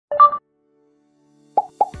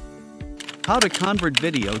How to convert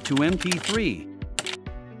video to MP3.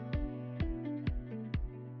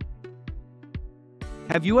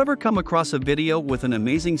 Have you ever come across a video with an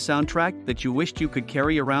amazing soundtrack that you wished you could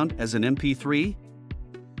carry around as an MP3?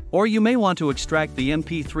 Or you may want to extract the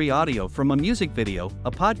MP3 audio from a music video,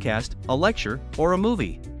 a podcast, a lecture, or a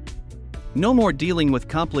movie. No more dealing with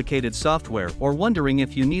complicated software or wondering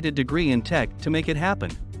if you need a degree in tech to make it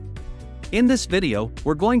happen. In this video,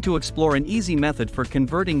 we're going to explore an easy method for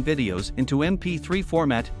converting videos into MP3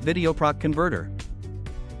 format, VideoProc Converter.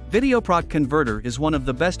 VideoProc Converter is one of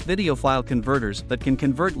the best video file converters that can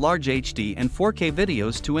convert large HD and 4K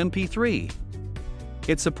videos to MP3.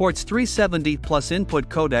 It supports 370 plus input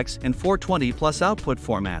codecs and 420 plus output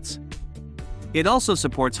formats. It also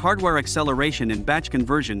supports hardware acceleration and batch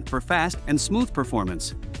conversion for fast and smooth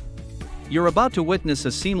performance. You're about to witness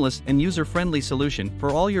a seamless and user-friendly solution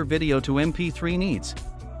for all your video to MP3 needs.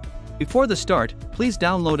 Before the start, please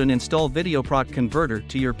download and install VideoProc Converter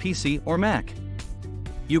to your PC or Mac.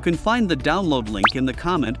 You can find the download link in the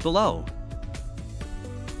comment below.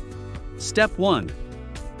 Step 1.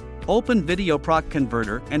 Open VideoProc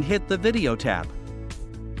Converter and hit the Video tab.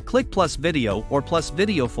 Click plus Video or plus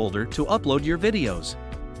Video folder to upload your videos.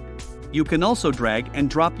 You can also drag and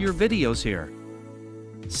drop your videos here.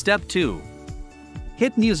 Step 2.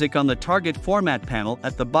 Hit Music on the target format panel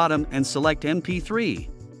at the bottom and select MP3.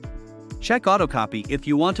 Check Autocopy if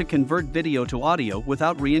you want to convert video to audio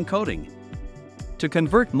without re-encoding. To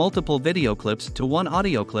convert multiple video clips to one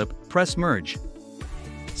audio clip, press Merge.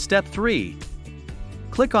 Step 3.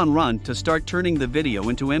 Click on Run to start turning the video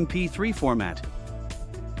into MP3 format.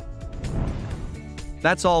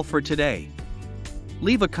 That's all for today.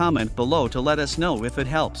 Leave a comment below to let us know if it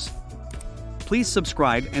helps. Please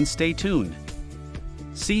subscribe and stay tuned.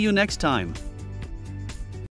 See you next time.